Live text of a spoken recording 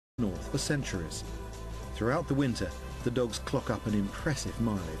north for centuries. Throughout the winter, the dogs clock up an impressive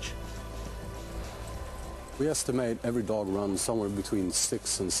mileage. We estimate every dog runs somewhere between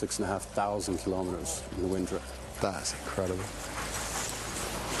 6,000 and 6,500 kilometers in the winter. That's incredible.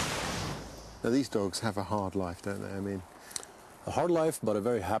 Now, these dogs have a hard life, don't they? I mean, a hard life, but a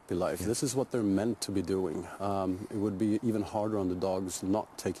very happy life. Yeah. This is what they're meant to be doing. It would be even harder on the dogs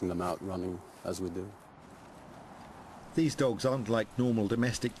not taking them out running as we do. These dogs aren't like normal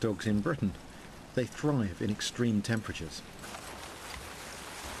domestic dogs in Britain. They thrive in extreme temperatures.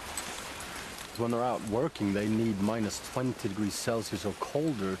 When they're out working, they need minus 20 degrees Celsius or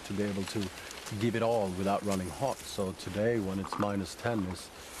colder to be able to give it all without running hot. So today, when it's minus 10, is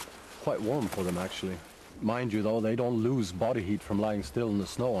quite warm for them, actually. Mind you, though, they don't lose body heat from lying still in the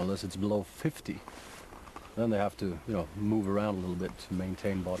snow unless it's below 50. Then they have to, move around a little bit to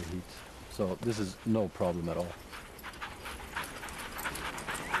maintain body heat. So this is no problem at all.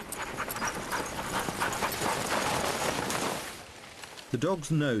 The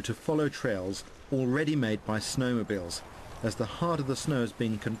dogs know to follow trails already made by snowmobiles, as the harder the snow is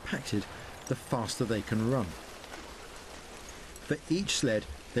being compacted, the faster they can run. For each sled,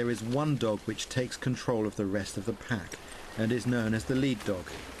 there is one dog which takes control of the rest of the pack and is known as the lead dog.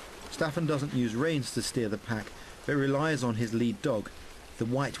 Staffan doesn't use reins to steer the pack, but relies on his lead dog, the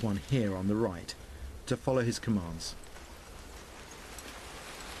white one here on the right, to follow his commands.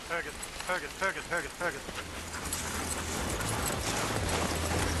 Target, target, target, target, target.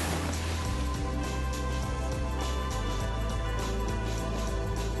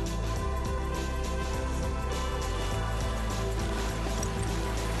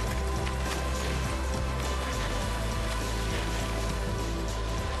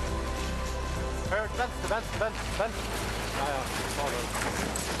 Vänster. Ja,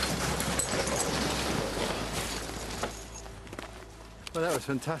 well, that was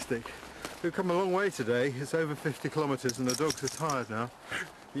fantastic. We've come a long way today. It's over 50 kilometers and the dogs are tired now.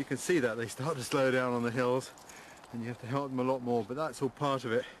 You can see that they start to slow down on the hills and you have to help them a lot more, but that's all part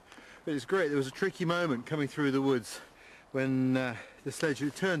of it. But it's great. There was a tricky moment coming through the woods when the sledge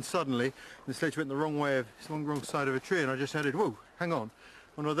turned suddenly and the sledge went the wrong way, wrong side of a tree, and I just shouted, "Whoa, hang on."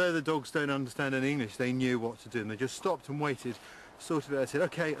 And although the dogs don't understand any English, they knew what to do, and they just stopped and waited, sorted it out, said,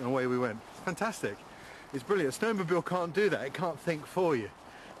 "Okay," and away we went. It's fantastic. It's brilliant. A snowmobile can't do that. It can't think for you.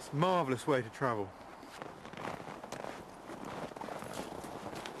 It's a marvellous way to travel.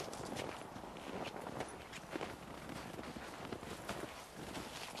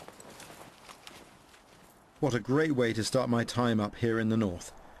 What a great way to start my time up here in the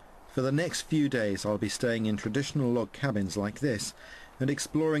north. For the next few days I'll be staying in traditional log cabins like this and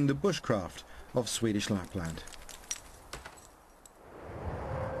exploring the bushcraft of Swedish Lapland.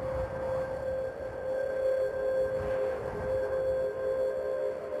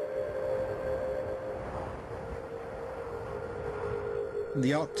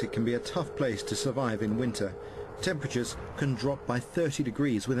 The Arctic can be a tough place to survive in winter. Temperatures can drop by 30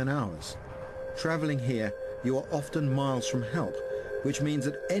 degrees within hours. Travelling here, you are often miles from help, which means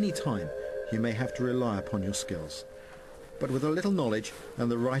at any time you may have to rely upon your skills. But with a little knowledge and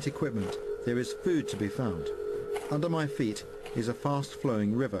the right equipment, there is food to be found. Under my feet is a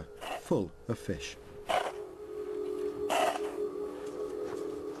fast-flowing river full of fish.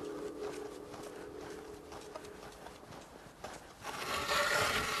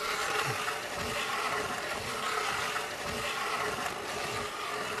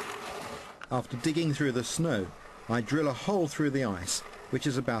 After digging through the snow, I drill a hole through the ice, which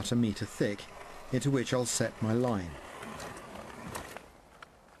is about 1 metre thick, into which I'll set my line.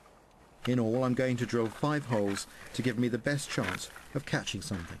 In all, I'm going to drill 5 holes to give me the best chance of catching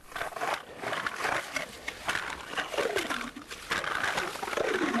something.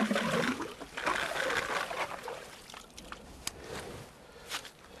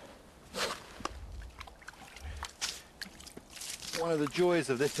 One of the joys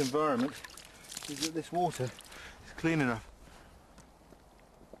of this environment is that this water is clean enough.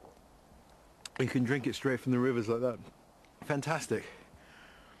 You can drink it straight from the rivers like that. Fantastic.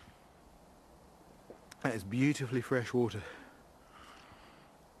 That is beautifully fresh water.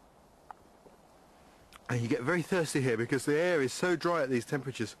 And you get very thirsty here because the air is so dry at these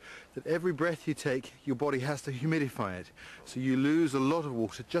temperatures that every breath you take, your body has to humidify it. So you lose a lot of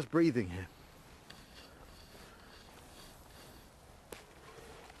water just breathing here.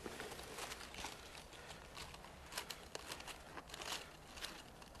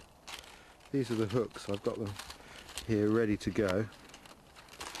 These are the hooks. I've got them here ready to go.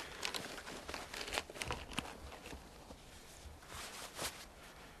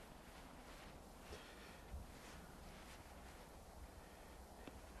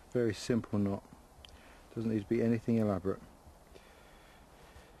 Very simple knot. Doesn't need to be anything elaborate.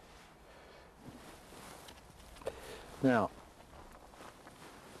 Now,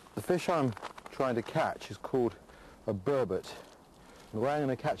 the fish I'm trying to catch is called a burbot. The way I'm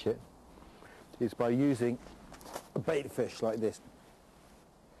going to catch it is by using a bait fish like this.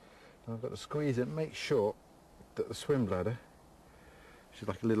 I've got to squeeze it, make sure that the swim bladder, which is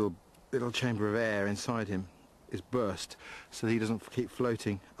like a little chamber of air inside him, is burst so that he doesn't keep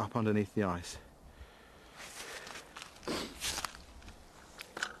floating up underneath the ice.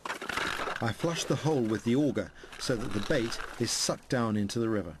 I flush the hole with the auger so that the bait is sucked down into the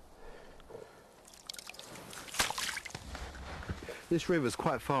river. This river's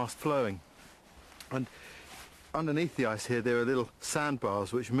quite fast flowing, and underneath the ice here there are little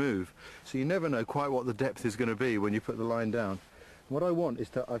sandbars which move, so you never know quite what the depth is going to be when you put the line down. And what I want is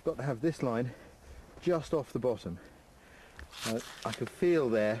that I've got to have this line just off the bottom. I can feel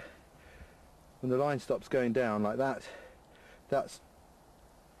there when the line stops going down like that. That's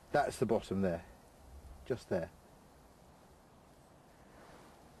the bottom there, just there.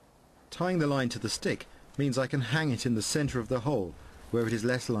 Tying the line to the stick means I can hang it in the centre of the hole, where it is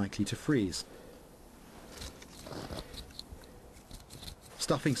less likely to freeze.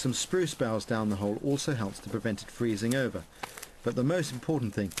 Stuffing some spruce boughs down the hole also helps to prevent it freezing over, but the most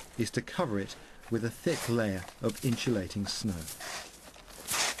important thing is to cover it with a thick layer of insulating snow.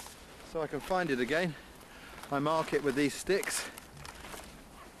 So I can find it again. I mark it with these sticks.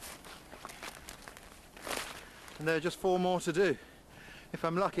 And there are just 4 more to do. If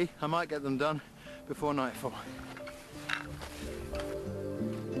I'm lucky, I might get them done before nightfall.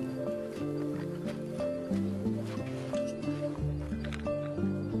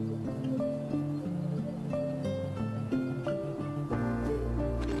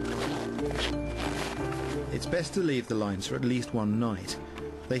 It's best to leave the lines for at least one night.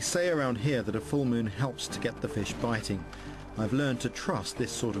 They say around here that a full moon helps to get the fish biting. I've learned to trust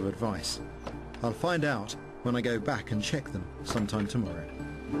this sort of advice. I'll find out when I go back and check them sometime tomorrow.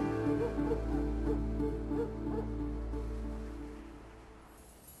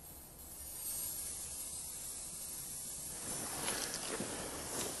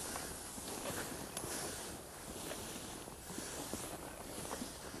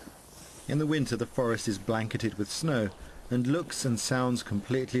 In the winter the forest is blanketed with snow and looks and sounds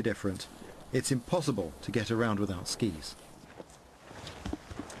completely different. It's impossible to get around without skis.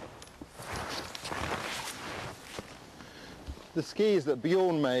 The skis that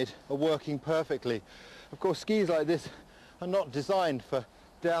Bjorn made are working perfectly. Of course, skis like this are not designed for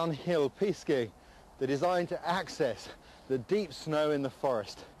downhill piste skiing. They're designed to access the deep snow in the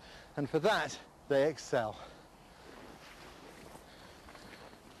forest, and for that they excel.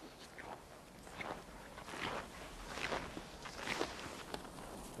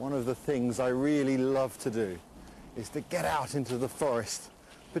 One of the things I really love to do is to get out into the forest,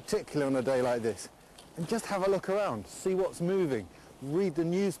 particularly on a day like this, and just have a look around, see what's moving, read the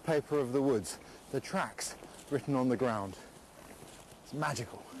newspaper of the woods, the tracks written on the ground. It's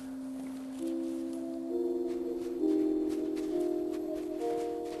magical.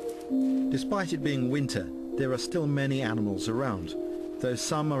 Despite it being winter, there are still many animals around, though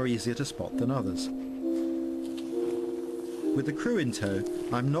some are easier to spot than others. With the crew in tow,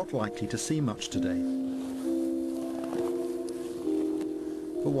 I'm not likely to see much today.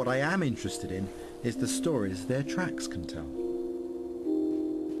 But what I am interested in is the stories their tracks can tell.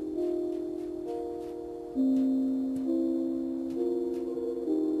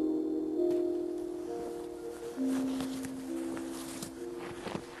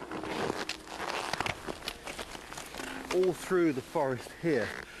 All through the forest here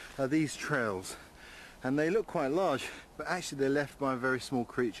are these trails, and they look quite large, but actually they're left by a very small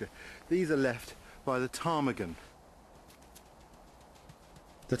creature. These are left by the ptarmigan.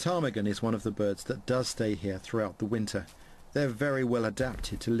 The ptarmigan is one of the birds that does stay here throughout the winter. They're very well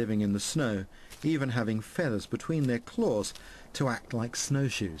adapted to living in the snow, even having feathers between their claws to act like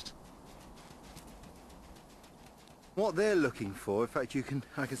snowshoes. What they're looking for, in fact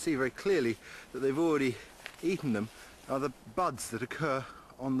I can see very clearly that they've already eaten them, are the buds that occur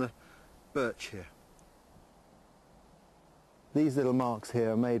on the birch here. These little marks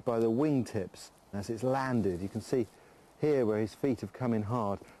here are made by the wingtips as it's landed. You can see here where his feet have come in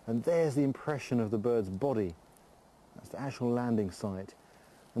hard, and there's the impression of the bird's body. That's the actual landing site.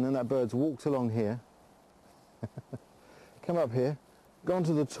 And then that bird's walked along here, come up here, gone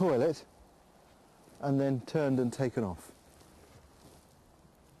to the toilet, and then turned and taken off.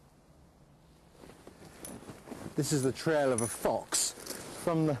 This is the trail of a fox.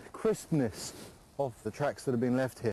 From the crispness of the tracks that have been left here,